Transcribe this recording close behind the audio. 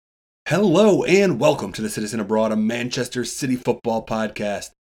Hello and welcome to the Citizen Abroad, a Manchester City football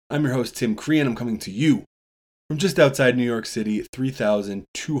podcast. I'm your host, Tim Cree, and I'm coming to you from just outside New York City,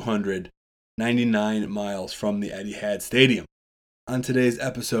 3,299 miles from the Etihad Stadium. On today's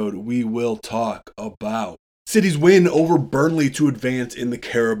episode, we will talk about City's win over Burnley to advance in the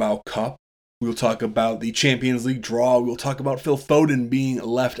Carabao Cup. We will talk about the Champions League draw. We will talk about Phil Foden being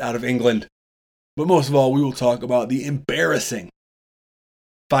left out of England. But most of all, we will talk about the embarrassing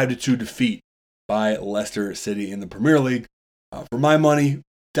 5-2 defeat by Leicester City in the Premier League. For my money,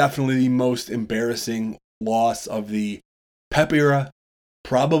 definitely the most embarrassing loss of the Pep era.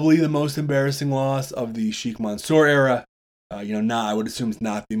 Probably the most embarrassing loss of the Sheikh Mansour era. I would assume it's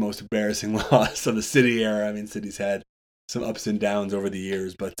not the most embarrassing loss of the City era. I mean, City's had some ups and downs over the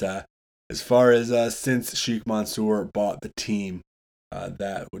years. But as far as since Sheikh Mansour bought the team,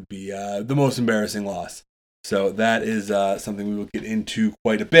 that would be the most embarrassing loss. So that is something we will get into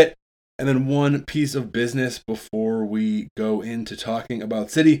quite a bit. And then one piece of business before we go into talking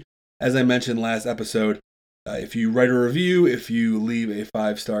about City. As I mentioned last episode, if you write a review, if you leave a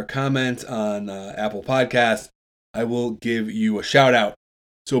 5-star comment on Apple Podcasts, I will give you a shout out.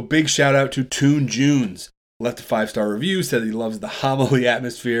 So big shout out to Toon Junes. Left a 5-star review, said he loves the homily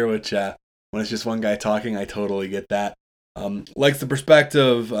atmosphere, which when it's just one guy talking, I totally get that. Likes the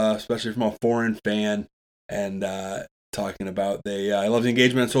perspective, especially from a foreign fan. And talking about I love the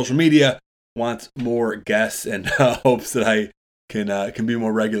engagement on social media, wants more guests, and hopes that I can be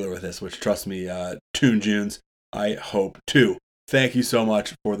more regular with this, which, trust me, Toon Junes, I hope too. Thank you so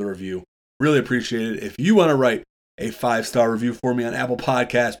much for the review. Really appreciate it. If you want to write a 5-star review for me on Apple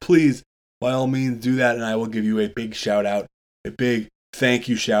Podcasts, please, by all means, do that, and I will give you a big shout out, a big thank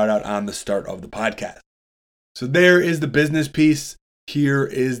you shout out on the start of the podcast. So there is the business piece. Here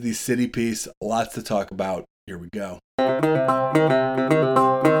is the City piece. Lots to talk about. Here we go.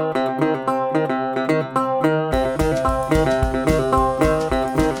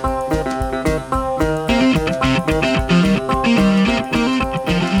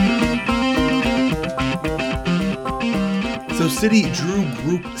 So City drew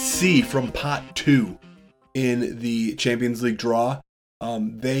Group C from Pot 2 in the Champions League draw.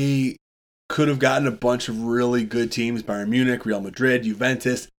 They could have gotten a bunch of really good teams, Bayern Munich, Real Madrid,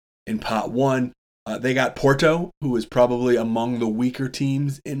 Juventus, in Pot 1. They got Porto, who is probably among the weaker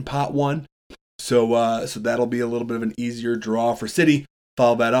teams in Pot 1. So that'll be a little bit of an easier draw for City.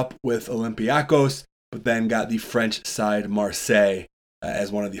 Follow that up with Olympiacos, but then got the French side Marseille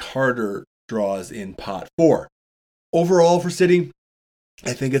as one of the harder draws in Pot 4. Overall for City,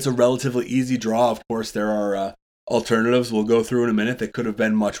 I think it's a relatively easy draw. Of course, there are alternatives we'll go through in a minute that could have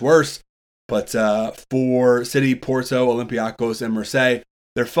been much worse. But for City, Porto, Olympiacos, and Marseille,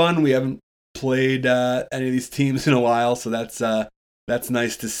 they're fun. We haven't played any of these teams in a while, so that's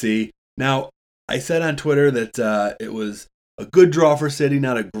nice to see. Now, I said on Twitter that it was a good draw for City,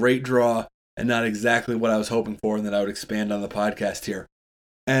 not a great draw, and not exactly what I was hoping for, and that I would expand on the podcast here.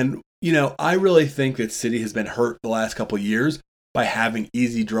 And, I really think that City has been hurt the last couple of years by having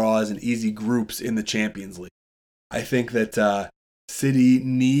easy draws and easy groups in the Champions League. I think that City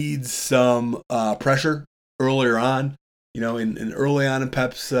needs some pressure earlier on. In early on in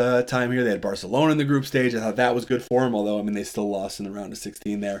Pep's time here, they had Barcelona in the group stage. I thought that was good for him, although, they still lost in the round of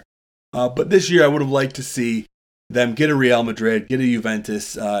 16 there. But this year, I would have liked to see them get a Real Madrid, get a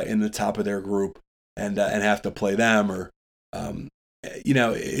Juventus in the top of their group, and have to play them. Or,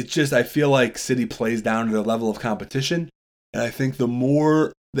 it's just, I feel like City plays down to the level of competition. And I think the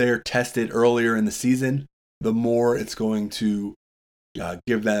more they're tested earlier in the season, the more it's going to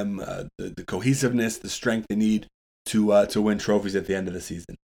give them the cohesiveness, the strength they need to win trophies at the end of the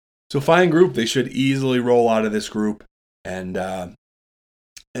season. So fine group, they should easily roll out of this group, and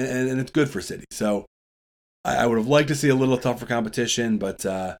it's good for City. So I would have liked to see a little tougher competition, but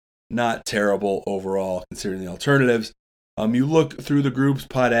not terrible overall considering the alternatives. You look through the groups,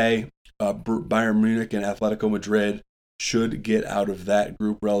 Pot A, Bayern Munich and Atletico Madrid should get out of that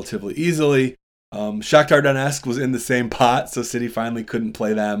group relatively easily. Shakhtar Donetsk was in the same pot, so City finally couldn't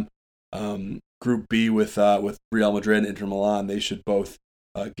play them. Group B with Real Madrid and Inter Milan, they should both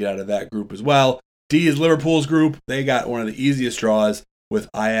get out of that group as well. D is Liverpool's group. They got one of the easiest draws with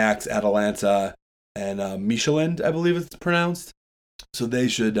Ajax, Atalanta, and Michelin, I believe it's pronounced. So they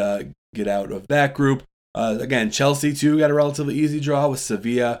should get out of that group. Again, Chelsea too got a relatively easy draw with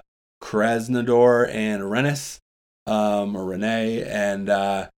Sevilla, Krasnodar, and Rennes, and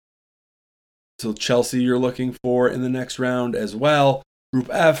so Chelsea you're looking for in the next round as well. Group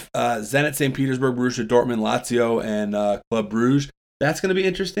F, Zenit St. Petersburg, Borussia Dortmund, Lazio, and Club Brugge. That's going to be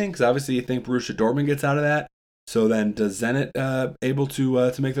interesting because obviously you think Borussia Dortmund gets out of that. So then, does Zenit able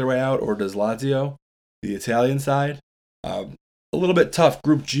to make their way out, or does Lazio, the Italian side? A little bit tough.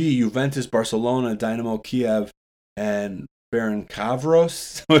 Group G: Juventus, Barcelona, Dynamo Kiev, and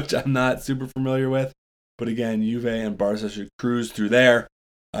Ferencváros, which I'm not super familiar with. But again, Juve and Barca should cruise through there.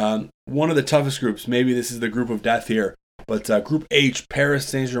 One of the toughest groups. Maybe this is the group of death here. But Group H: Paris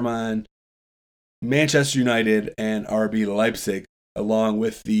Saint-Germain, Manchester United, and RB Leipzig, along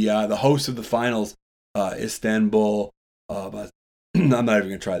with the host of the finals, Istanbul. I'm not even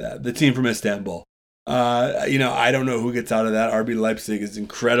going to try that. The team from Istanbul. I don't know who gets out of that. RB Leipzig is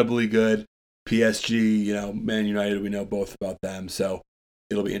incredibly good. PSG, Man United, we know both about them. So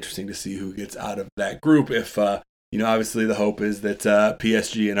it'll be interesting to see who gets out of that group. If, obviously the hope is that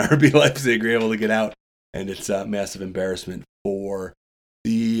PSG and RB Leipzig are able to get out, and it's a massive embarrassment for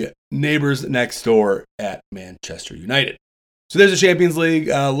the neighbors next door at Manchester United. So there's the Champions League.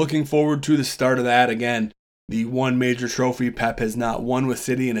 Looking forward to the start of that. Again, the one major trophy Pep has not won with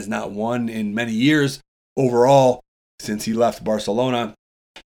City and has not won in many years overall since he left Barcelona.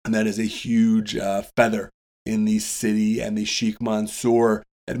 And that is a huge feather in the City and the Sheikh Mansour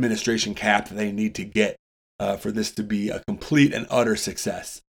administration cap that they need to get for this to be a complete and utter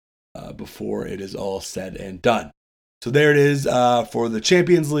success before it is all said and done. So there it is for the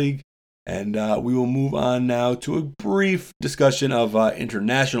Champions League. And we will move on now to a brief discussion of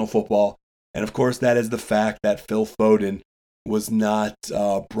international football. And of course, that is the fact that Phil Foden was not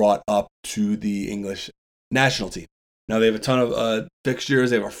brought up to the English national team. Now, they have a ton of fixtures.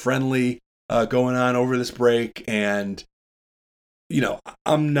 They have a friendly going on over this break. And,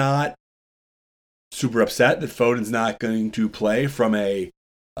 I'm not super upset that Foden's not going to play from a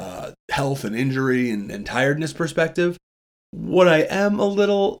health and injury and tiredness perspective. What I am a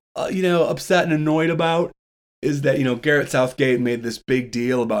little, upset and annoyed about is that, Gareth Southgate made this big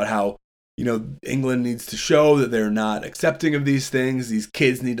deal about how, England needs to show that they're not accepting of these things. These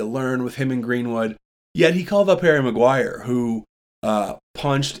kids need to learn with him and Greenwood. Yet he called up Harry Maguire, who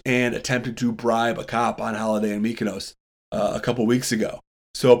punched and attempted to bribe a cop on holiday in Mykonos a couple weeks ago.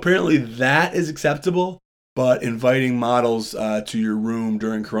 So apparently that is acceptable, but inviting models to your room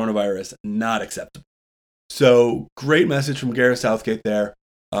during coronavirus, not acceptable. So great message from Gareth Southgate there.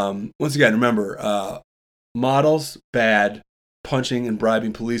 Once again, remember, models, bad. Punching and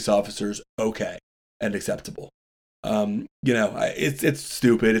bribing police officers, okay, and acceptable. It's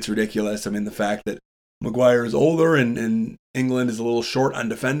stupid. It's ridiculous. I mean, the fact that Maguire is older and England is a little short on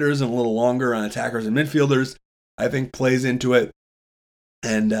defenders and a little longer on attackers and midfielders, I think plays into it.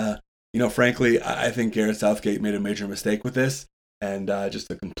 And, frankly, I think Gareth Southgate made a major mistake with this and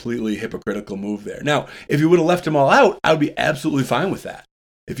just a completely hypocritical move there. Now, if you would have left them all out, I would be absolutely fine with that.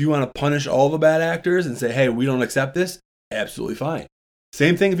 If you want to punish all the bad actors and say, hey, we don't accept this, absolutely fine.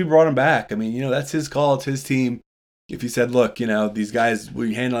 Same thing if you brought him back. I mean, that's his call. It's his team. If he said, look, these guys,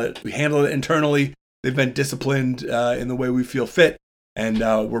 we handle it internally. They've been disciplined in the way we feel fit, and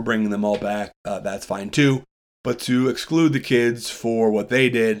we're bringing them all back. That's fine too. But to exclude the kids for what they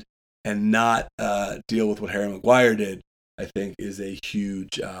did and not deal with what Harry Maguire did, I think is a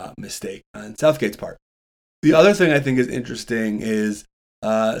huge mistake on Southgate's part. The other thing I think is interesting is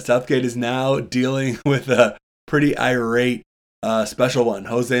Southgate is now dealing with a pretty irate special one,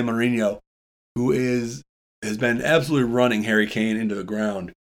 Jose Mourinho, who has been absolutely running Harry Kane into the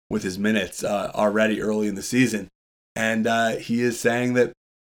ground with his minutes already early in the season. And he is saying that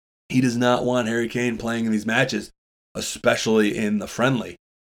he does not want Harry Kane playing in these matches, especially in the friendly.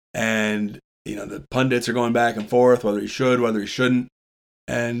 And, the pundits are going back and forth, whether he should, whether he shouldn't.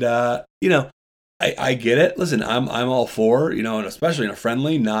 And, I get it. Listen, I'm all for, and especially in a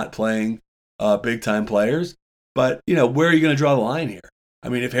friendly, not playing big-time players. But, where are you going to draw the line here? I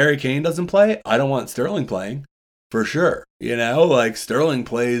mean, if Harry Kane doesn't play, I don't want Sterling playing, for sure. Sterling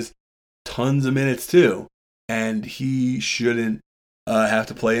plays tons of minutes too, and he shouldn't have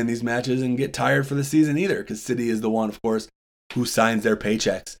to play in these matches and get tired for the season either, because City is the one, of course, who signs their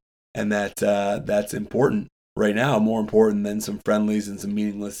paychecks, and that's important right now, more important than some friendlies and some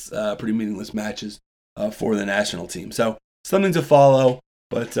pretty meaningless matches for the national team. So something to follow,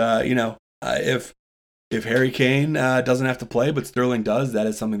 but, if Harry Kane doesn't have to play, but Sterling does, that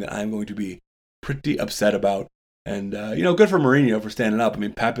is something that I'm going to be pretty upset about. And, good for Mourinho for standing up. I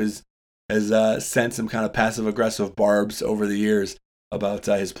mean, Pep has sent some kind of passive-aggressive barbs over the years about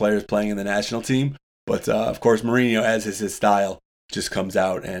his players playing in the national team. But, of course, Mourinho, as is his style, just comes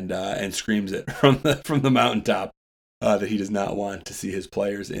out and screams it from the mountaintop that he does not want to see his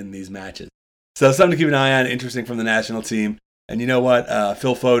players in these matches. So something to keep an eye on, interesting from the national team. And you know what?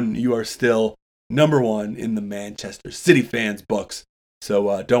 Phil Foden, you are still number one in the Manchester City fans' books.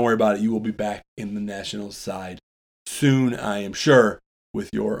 So don't worry about it. You will be back in the Nationals side soon, I am sure, with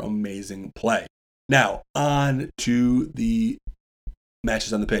your amazing play. Now, on to the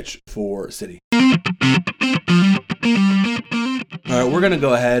matches on the pitch for City. All right, we're going to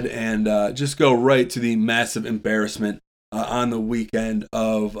go ahead and just go right to the massive embarrassment on the weekend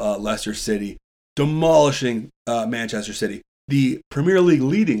of Leicester City, demolishing Manchester City. The Premier League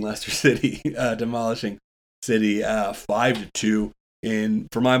leading Leicester City, demolishing City 5-2 in,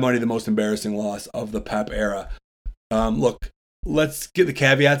 for my money, the most embarrassing loss of the Pep era. Look, let's get the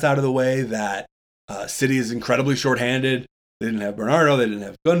caveats out of the way that City is incredibly shorthanded. They didn't have Bernardo, they didn't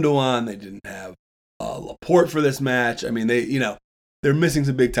have Gundogan, they didn't have Laporte for this match. I mean, they're missing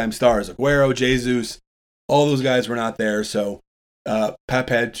some big time stars. Aguero, Jesus, all those guys were not there. So Pep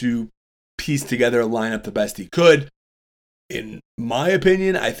had to piece together a lineup the best he could. In my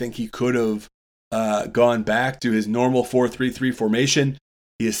opinion, I think he could have gone back to his normal 4-3-3 formation.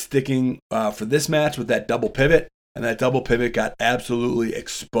 He is sticking for this match with that double pivot, and that double pivot got absolutely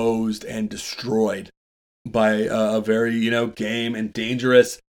exposed and destroyed by a very, game and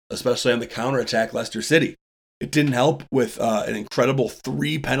dangerous, especially on the counterattack, Leicester City. It didn't help with an incredible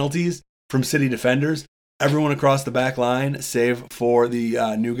 3 penalties from City defenders. Everyone across the back line, save for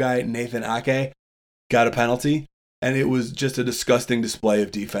the new guy, Nathan Ake, got a penalty. And it was just a disgusting display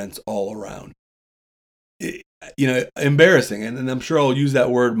of defense all around. Embarrassing. And I'm sure I'll use that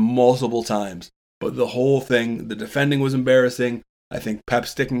word multiple times. But the whole thing, the defending was embarrassing. I think Pep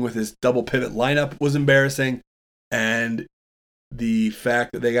sticking with his double pivot lineup was embarrassing. And the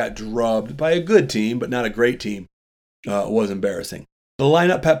fact that they got drubbed by a good team, but not a great team, was embarrassing. The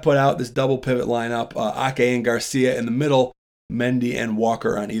lineup Pep put out, this double pivot lineup, Ake and Garcia in the middle, Mendy and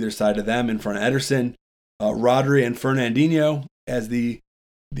Walker on either side of them in front of Ederson, Rodri and Fernandinho as the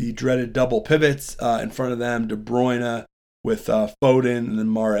dreaded double pivots, in front of them, De Bruyne with Foden, and then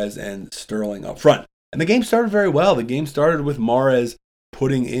Mahrez and Sterling up front. And the game started very well. The game started with Mahrez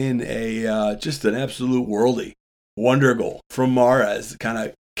putting in a just an absolute worldie wonder goal from Mahrez, kind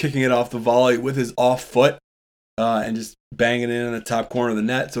of kicking it off the volley with his off foot and just banging it in the top corner of the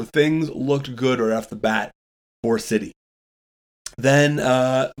net. So things looked good right off the bat for City. Then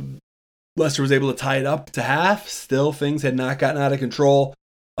Leicester was able to tie it up to half. Still, things had not gotten out of control.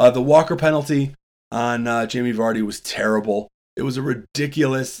 The Walker penalty on Jamie Vardy was terrible. It was a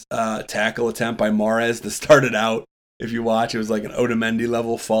ridiculous tackle attempt by Mahrez to start it out. If you watch, it was like an Otamendi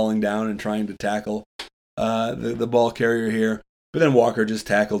level falling down and trying to tackle the ball carrier here. But then Walker just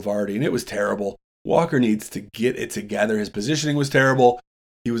tackled Vardy, and it was terrible. Walker needs to get it together. His positioning was terrible.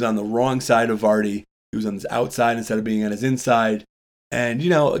 He was on the wrong side of Vardy. He was on his outside instead of being on his inside. And,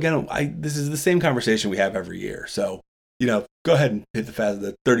 again, this is the same conversation we have every year. So, go ahead and hit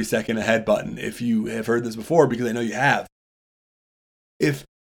the 30-second ahead button if you have heard this before, because I know you have. If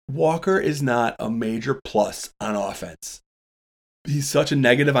Walker is not a major plus on offense, he's such a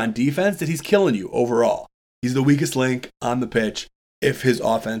negative on defense that he's killing you overall. He's the weakest link on the pitch if his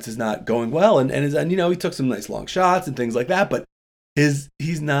offense is not going well. And he took some nice long shots and things like that, but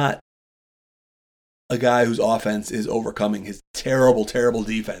he's not a guy whose offense is overcoming his terrible, terrible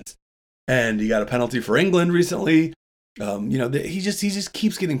defense. And he got a penalty for England recently. He just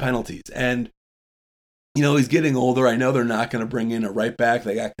keeps getting penalties. And, he's getting older. I know they're not going to bring in a right back.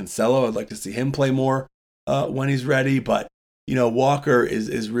 They got Cancelo. I'd like to see him play more when he's ready. But, Walker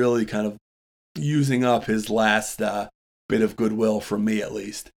is really kind of using up his last bit of goodwill from me, at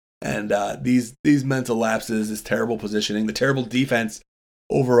least. And these mental lapses, this terrible positioning, the terrible defense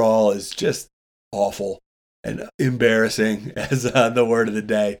overall is just awful and embarrassing as the word of the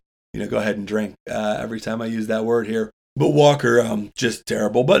day. Go ahead and drink every time I use that word here. But Walker, just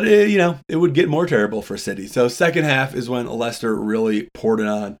terrible. But, it would get more terrible for City. So second half is when Leicester really poured it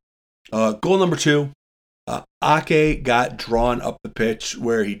on. Goal number 2, Ake got drawn up the pitch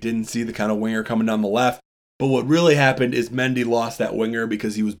where he didn't see the kind of winger coming down the left. But what really happened is Mendy lost that winger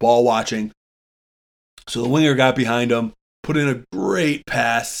because he was ball watching. So the winger got behind him, put in a great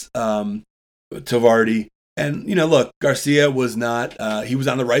pass to Vardy. And, look, Garcia was not, he was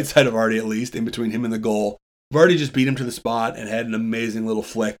on the right side of Vardy at least, in between him and the goal. Vardy just beat him to the spot and had an amazing little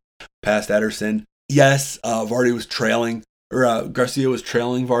flick past Ederson. Yes, Vardy was trailing, or Garcia was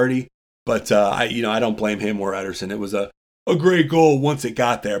trailing Vardy, but I don't blame him or Ederson. It was a great goal once it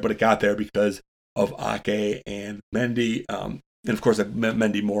got there, but it got there because of Ake and Mendy. And of course, I meant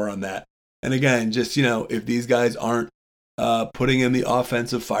Mendy more on that. And again, just, if these guys aren't putting in the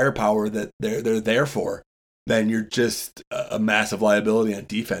offensive firepower that they're there for, then you're just a massive liability on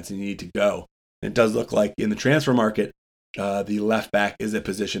defense and you need to go. It does look like in the transfer market, the left back is a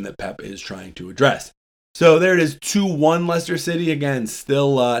position that Pep is trying to address. So there it is, 2-1 Leicester City. Again,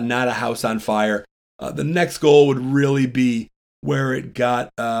 still not a house on fire. The next goal would really be where it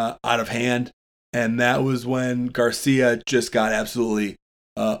got out of hand, and that was when Garcia just got absolutely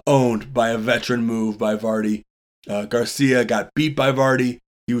owned by a veteran move by Vardy. Garcia got beat by Vardy.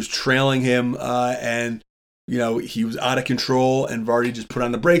 He was trailing him, and he was out of control, and Vardy just put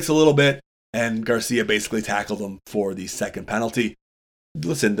on the brakes a little bit, and Garcia basically tackled him for the second penalty.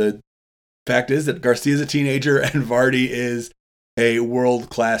 Listen, the fact is that Garcia is a teenager, and Vardy is a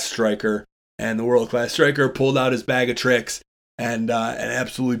world-class striker, and the world-class striker pulled out his bag of tricks and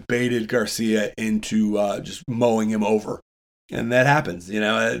absolutely baited Garcia into just mowing him over. And that happens.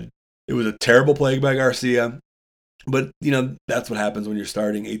 It was a terrible play by Garcia, but that's what happens when you're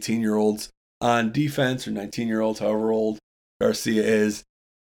starting 18-year-olds on defense, or 19-year-olds, however old Garcia is.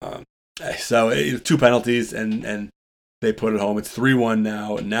 So 2 penalties, and they put it home. It's 3-1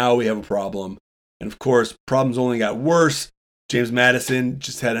 now. Now we have a problem. And of course, problems only got worse. James Maddison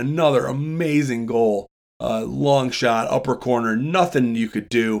just had another amazing goal. Long shot, upper corner, nothing you could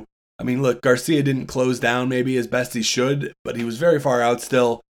do. I mean, look, Garcia didn't close down maybe as best he should, but he was very far out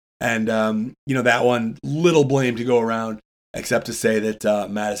still. And, that one, little blame to go around, except to say that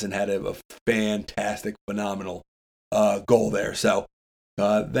Maddison had a fantastic, phenomenal goal there. So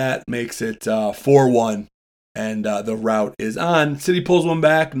that makes it 4-1, and the route is on. City pulls one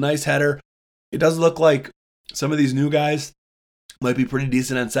back, nice header. It does look like some of these new guys might be pretty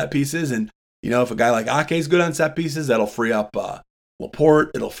decent on set pieces, and if a guy like Ake is good on set pieces, that'll free up Laporte.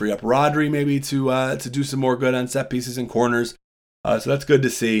 It'll free up Rodri maybe to do some more good on set pieces and corners. So that's good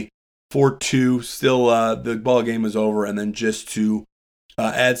to see. 4-2, still the ball game is over. And then just to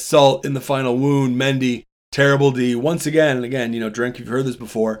add salt in the final wound, Mendy, terrible D. Once again, and again, Drink, you've heard this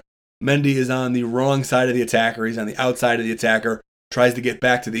before, Mendy is on the wrong side of the attacker. He's on the outside of the attacker, tries to get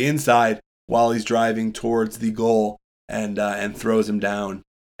back to the inside while he's driving towards the goal, and throws him down.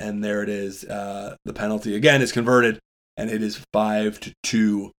 And there it is. The penalty again is converted, and it is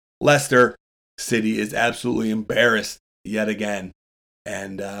 5-2. Leicester City is absolutely embarrassed yet again,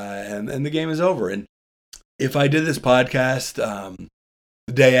 and the game is over. And if I did this podcast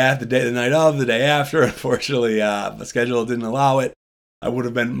the night of, the day after, unfortunately, the schedule didn't allow it, I would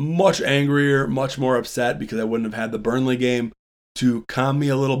have been much angrier, much more upset, because I wouldn't have had the Burnley game to calm me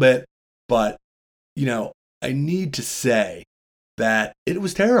a little bit. But I need to say that it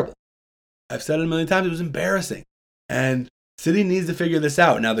was terrible. I've said it a million times. It was embarrassing. And City needs to figure this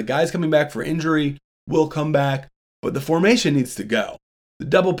out. Now, the guys coming back for injury will come back, but the formation needs to go. The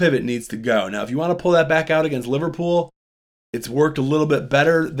double pivot needs to go. Now, if you want to pull that back out against Liverpool, it's worked a little bit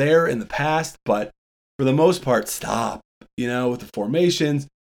better there in the past, but for the most part, stop. With the formations,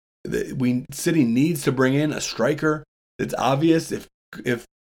 City needs to bring in a striker. It's obvious if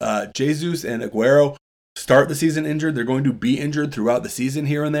Jesus and Aguero start the season injured, they're going to be injured throughout the season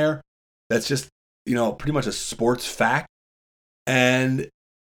here and there. That's just, pretty much a sports fact. And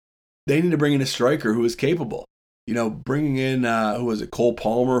they need to bring in a striker who is capable. Bringing in, who was it, Cole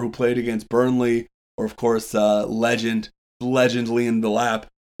Palmer, who played against Burnley, or of course, legend Liam Delap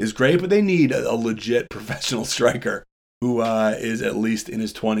is great, but they need a legit professional striker who is at least in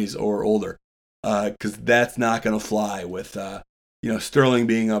his 20s or older, because that's not going to fly with Sterling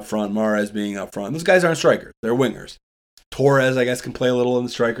being up front, Mahrez being up front. Those guys aren't strikers. They're wingers. Torres, I guess, can play a little in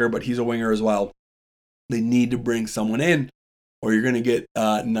the striker, but he's a winger as well. They need to bring someone in, or you're going to get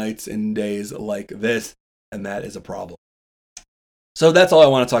nights and days like this, and that is a problem. So that's all I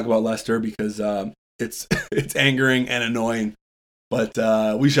want to talk about Leicester, because it's angering and annoying, but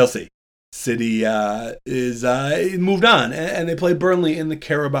we shall see. City is moved on, and they played Burnley in the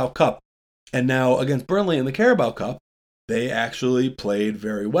Carabao Cup. And now against Burnley in the Carabao Cup, they actually played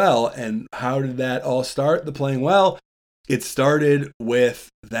very well. And how did that all start? The playing well? It started with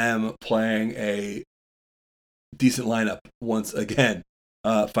them playing a decent lineup once again,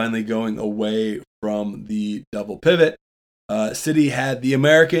 finally going away from the double pivot. City had the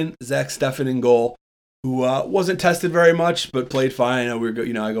American, Zach Steffen, in goal, who wasn't tested very much, but played fine.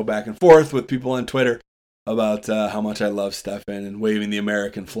 I go back and forth with people on Twitter about how much I love Steffen and waving the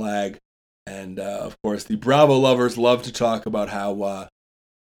American flag. And, of course, the Bravo lovers love to talk about how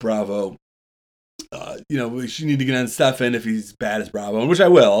Bravo, we should need to get on Steffen if he's bad as Bravo, which I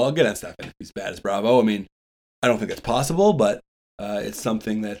will. I'll get on Steffen if he's bad as Bravo. I mean, I don't think that's possible, but it's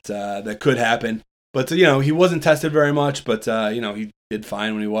something that could happen. But, he wasn't tested very much, but, he did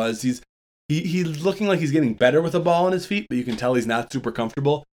fine when he was. He's looking like he's getting better with the ball on his feet, but you can tell he's not super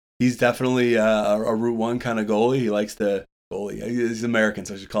comfortable. He's definitely a Route 1 kind of goalie. He likes to goalie. He's American,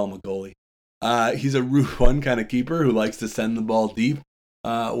 so I should call him a goalie. He's a Route 1 kind of keeper who likes to send the ball deep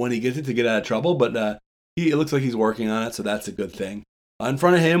when he gets it to get out of trouble. But it looks like he's working on it, so that's a good thing. In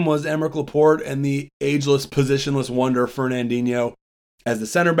front of him was Emerick Laporte and the ageless, positionless wonder Fernandinho as the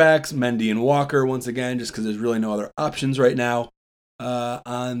center backs, Mendy and Walker once again, just because there's really no other options right now.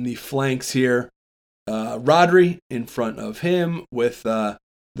 On the flanks here, Rodri in front of him with the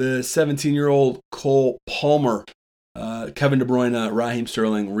 17-year-old Cole Palmer, Kevin De Bruyne, Raheem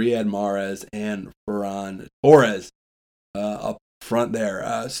Sterling, Riyad Mahrez, and Ferran Torres up front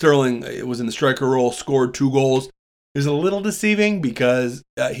there. Sterling was in the striker role, scored 2 goals. It was a little deceiving because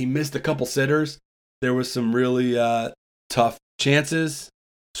he missed a couple sitters. There was some really tough chances.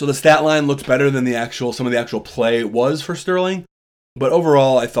 So the stat line looks better than some of the actual play was for Sterling. But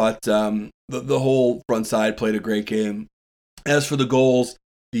overall, I thought the whole front side played a great game. As for the goals,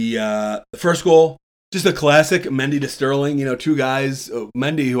 the first goal, just a classic Mendy to Sterling. 2 guys,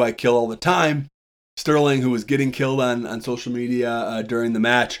 Mendy, who I kill all the time, Sterling, who was getting killed on social media during the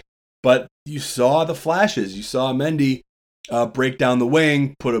match. But you saw the flashes. You saw Mendy break down the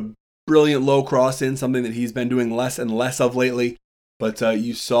wing, put a brilliant low cross in, something that he's been doing less and less of lately. But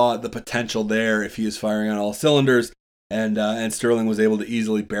you saw the potential there if he is firing on all cylinders. And Sterling was able to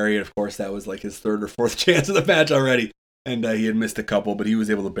easily bury it. Of course, that was like his 3rd or 4th chance of the match already. And he had missed a couple, but he was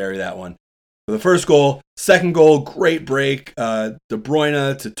able to bury that one. For the first goal, second goal, great break. De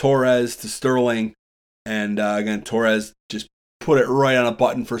Bruyne to Torres to Sterling. And again, Torres just put it right on a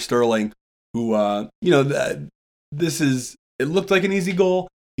button for Sterling, who, it looked like an easy goal.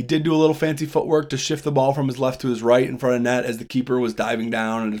 He did do a little fancy footwork to shift the ball from his left to his right in front of net as the keeper was diving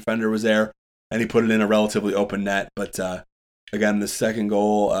down and the defender was there, and he put it in a relatively open net. But again, the second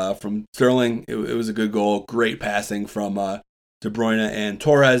goal from Sterling, it was a good goal. Great passing from De Bruyne and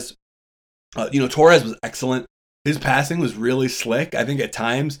Torres. Torres was excellent. His passing was really slick. I think at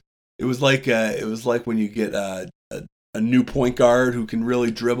times it was like when you get a new point guard who can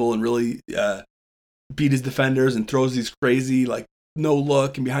really dribble and really beat his defenders and throws these crazy, like, no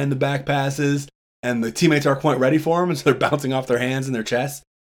look and behind the back passes, and the teammates aren't quite ready for him, and so they're bouncing off their hands and their chests.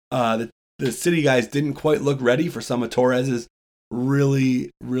 The City guys didn't quite look ready for some of Torres's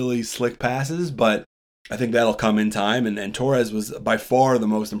really, really slick passes, but I think that'll come in time, and Torres was by far the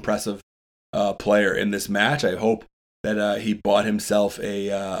most impressive player in this match. I hope that he bought himself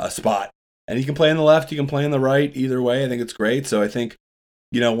a spot. And he can play on the left, he can play on the right. Either way, I think it's great. So I think,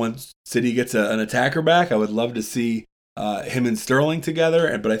 once City gets an attacker back, I would love to see him and Sterling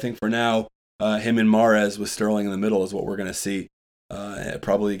together. But I think for now, him and Mahrez with Sterling in the middle is what we're going to see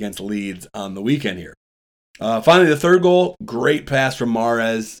probably against Leeds on the weekend here. Finally, the third goal, great pass from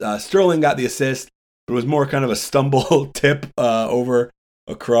Mahrez. Sterling got the assist, but it was more kind of a stumble tip over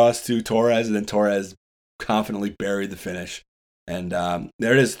across to Torres, and then Torres confidently buried the finish. And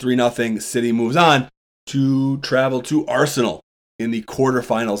there it is, 3-0. City moves on to travel to Arsenal in the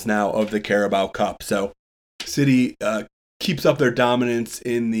quarterfinals now of the Carabao Cup. So City keeps up their dominance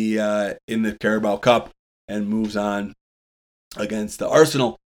in the Carabao Cup and moves on against the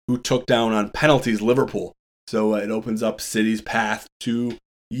Arsenal, who took down on penalties Liverpool. So it opens up City's path to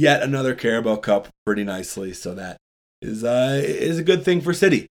yet another Carabao Cup pretty nicely. So that is a good thing for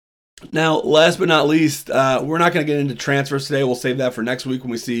City. Now, last but not least, we're not going to get into transfers today. We'll save that for next week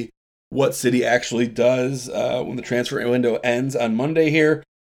when we see what City actually does when the transfer window ends on Monday here.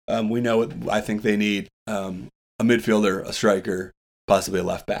 We know I think they need a midfielder, a striker, possibly a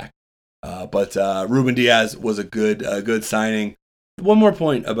left back. But Ruben Diaz was a good signing. One more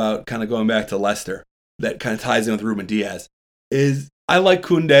point about kind of going back to Leicester that kind of ties in with Ruben Diaz is I like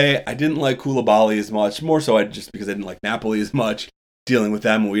Koundé. I didn't like Koulibaly as much, more so just because I didn't like Napoli as much, dealing with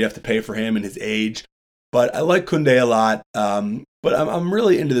them and we have to pay for him and his age. But I like Koundé a lot. But I'm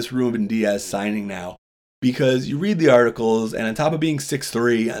really into this Ruben Diaz signing now because you read the articles, and on top of being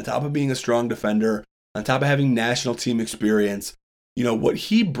 6'3", on top of being a strong defender, on top of having national team experience, what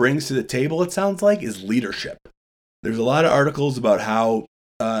he brings to the table, it sounds like, is leadership. There's a lot of articles about how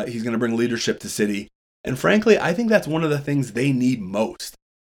he's going to bring leadership to City. And frankly, I think that's one of the things they need most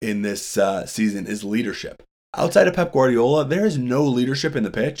in this season is leadership. Outside of Pep Guardiola, there is no leadership in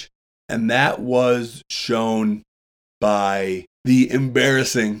the pitch. And that was shown by the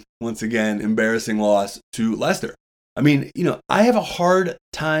embarrassing loss to Leicester. I mean, I have a hard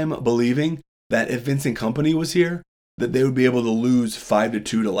time believing that if Vincent Kompany was here, that they would be able to lose 5-2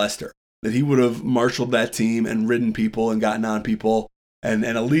 to Leicester. That he would have marshaled that team and ridden people and gotten on people and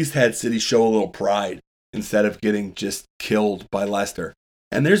at least had City show a little pride instead of getting just killed by Leicester.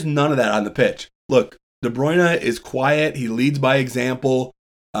 And there's none of that on the pitch. Look, De Bruyne is quiet. He leads by example.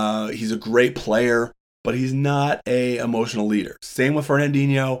 He's a great player, but he's not a emotional leader. Same with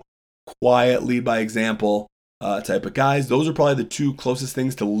Fernandinho, quiet, lead by example type of guys. Those are probably the two closest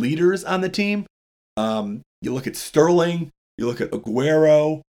things to leaders on the team. You look at Sterling, you look at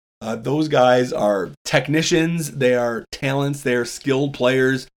Aguero. Those guys are technicians. They are talents. They are skilled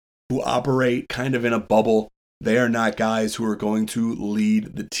players who operate kind of in a bubble. They are not guys who are going to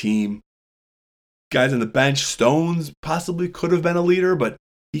lead the team. Guys on the bench, Stones possibly could have been a leader, but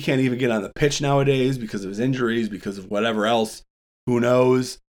he can't even get on the pitch nowadays because of his injuries, because of whatever else. Who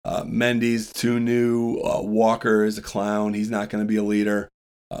knows? Mendy's too new. Walker is a clown. He's not going to be a leader.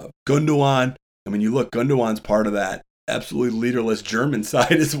 Gundogan, I mean, you look, Gundogan's part of that absolutely leaderless German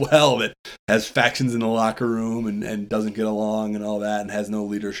side as well that has factions in the locker room and doesn't get along and all that and has no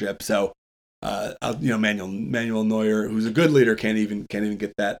leadership. So, Manuel Neuer, who's a good leader, can't even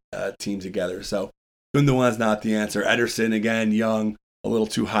get that team together. So Gundogan's not the answer. Ederson, again, young, a little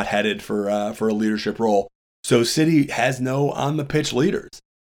too hot-headed for a leadership role. So City has no on-the-pitch leaders.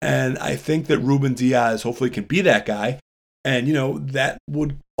 And I think that Ruben Diaz hopefully can be that guy. And, that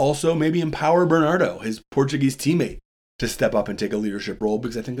would also maybe empower Bernardo, his Portuguese teammate, to step up and take a leadership role,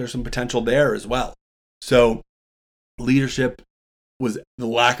 because I think there's some potential there as well. So the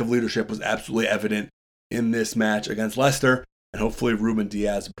lack of leadership was absolutely evident in this match against Leicester. And hopefully Ruben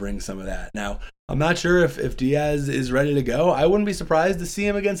Diaz brings some of that. Now, I'm not sure if Diaz is ready to go. I wouldn't be surprised to see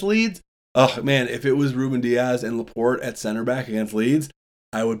him against Leeds. Oh, man, if it was Ruben Diaz and Laporte at center back against Leeds,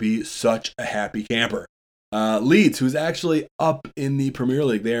 I would be such a happy camper. Leeds, who's actually up in the Premier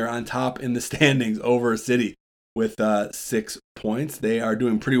League. They are on top in the standings over City with 6 points. They are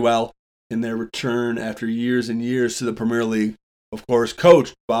doing pretty well in their return after years and years to the Premier League. Of course,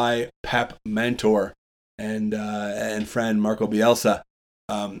 coached by Pep mentor and friend Marco Bielsa.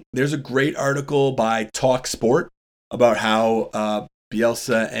 There's a great article by Talk Sport about how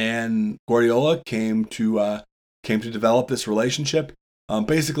Bielsa and Guardiola came to develop this relationship.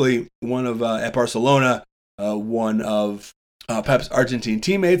 Basically, at Barcelona, one of Pep's Argentine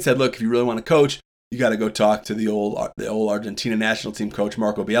teammates said, "Look, if you really want to coach, you got to go talk to the old Argentina national team coach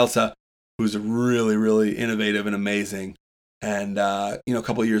Marco Bielsa, who's really, really innovative and amazing." And a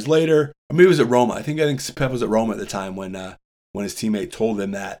couple of years later, or maybe it was at Roma. I think Pep was at Roma at the time when his teammate told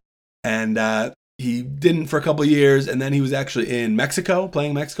him that. And he didn't for a couple of years, and then he was actually in Mexico,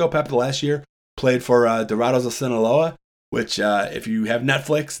 playing Mexico. Pep the last year played for Dorados of Sinaloa, which if you have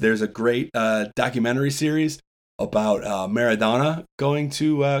Netflix, there's a great documentary series about Maradona going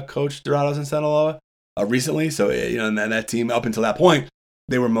to coach Dorados in Sinaloa recently. So and that team up until that point,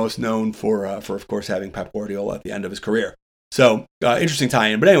 they were most known for of course having Pep Guardiola at the end of his career. So interesting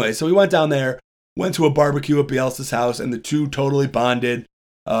tie-in. But anyway, so we went down there, went to a barbecue at Bielsa's house, and the two totally bonded.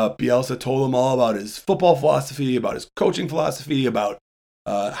 Bielsa told him all about his football philosophy, about his coaching philosophy, about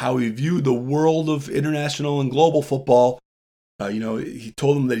how he viewed the world of international and global football. He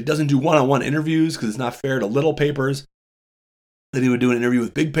told him that he doesn't do one-on-one interviews because it's not fair to little papers, that he would do an interview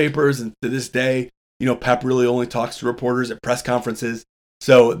with big papers. And to this day, Pep really only talks to reporters at press conferences.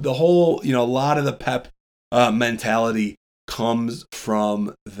 So the whole, a lot of the Pep mentality comes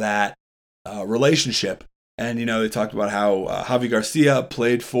from that relationship. And, they talked about how Javi Garcia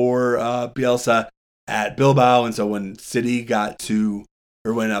played for Bielsa at Bilbao. And so when Pep got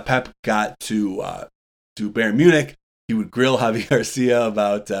to Bayern Munich, he would grill Javi Garcia or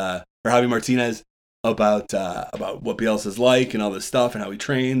Javi Martinez about what Bielsa's like and all this stuff and how he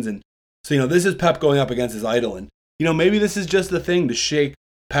trains. And so, this is Pep going up against his idol. And, maybe this is just the thing to shake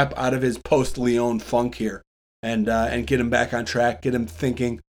Pep out of his post-Lyon funk here and get him back on track, get him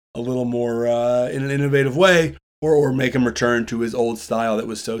thinking a little more in an innovative way, or make him return to his old style that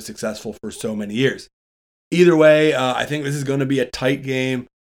was so successful for so many years. Either way, I think this is going to be a tight game.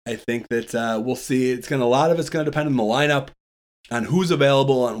 I think that we'll see. A lot of it's going to depend on the lineup, on who's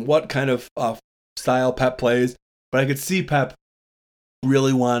available, on what kind of style Pep plays. But I could see Pep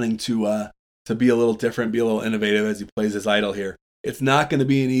really wanting to be a little different, be a little innovative as he plays his idol here. It's not going to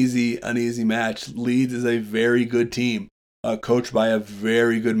be an easy match. Leeds is a very good team, coached by a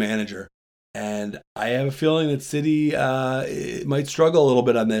very good manager. And I have a feeling that City might struggle a little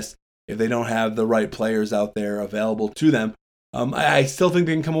bit on this if they don't have the right players out there available to them. I still think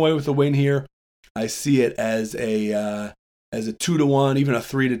they can come away with a win here. I see it as a 2-1, even a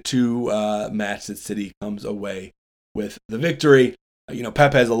 3-2 match that City comes away with the victory.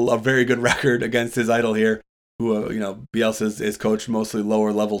 Pep has a very good record against his idol here, who Bielsa has coached mostly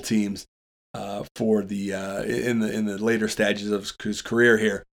lower level teams for the in the later stages of his career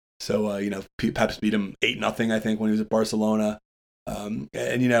here. So Pep's beat him 8-0, I think, when he was at Barcelona. Pep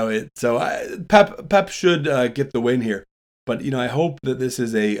should get the win here. But, I hope that this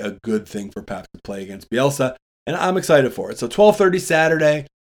is a good thing for Pep to play against Bielsa, and I'm excited for it. So 12:30 Saturday,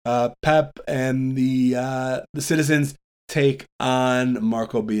 Pep and the Citizens take on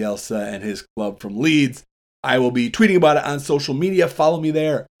Marco Bielsa and his club from Leeds. I will be tweeting about it on social media. Follow me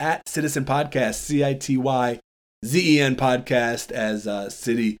there at Citizen Podcast, CITYZEN Podcast, as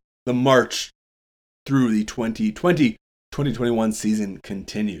City, the march through the 2020-2021 season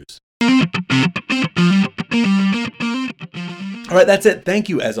continues. All right, that's it. Thank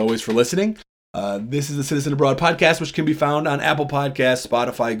you, as always, for listening. This is the Citizen Abroad Podcast, which can be found on Apple Podcasts,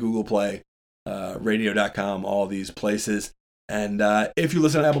 Spotify, Google Play, radio.com, all these places. And if you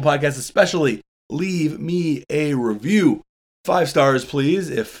listen on Apple Podcasts especially, leave me a review. 5 stars, please,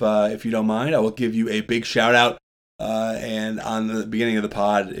 if you don't mind. I will give you a big shout out. And on the beginning of the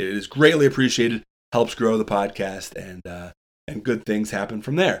pod, it is greatly appreciated. Helps grow the podcast, and good things happen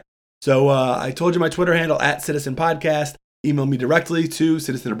from there. So I told you my Twitter handle at Citizen Podcast. Email me directly to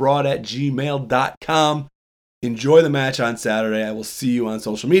citizenabroad@gmail.com. Enjoy the match on Saturday. I will see you on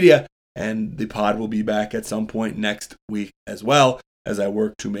social media, and the pod will be back at some point next week as well, as I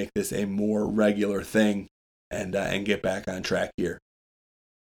work to make this a more regular thing and get back on track here.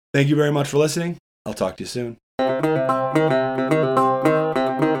 Thank you very much for listening. I'll talk to you soon.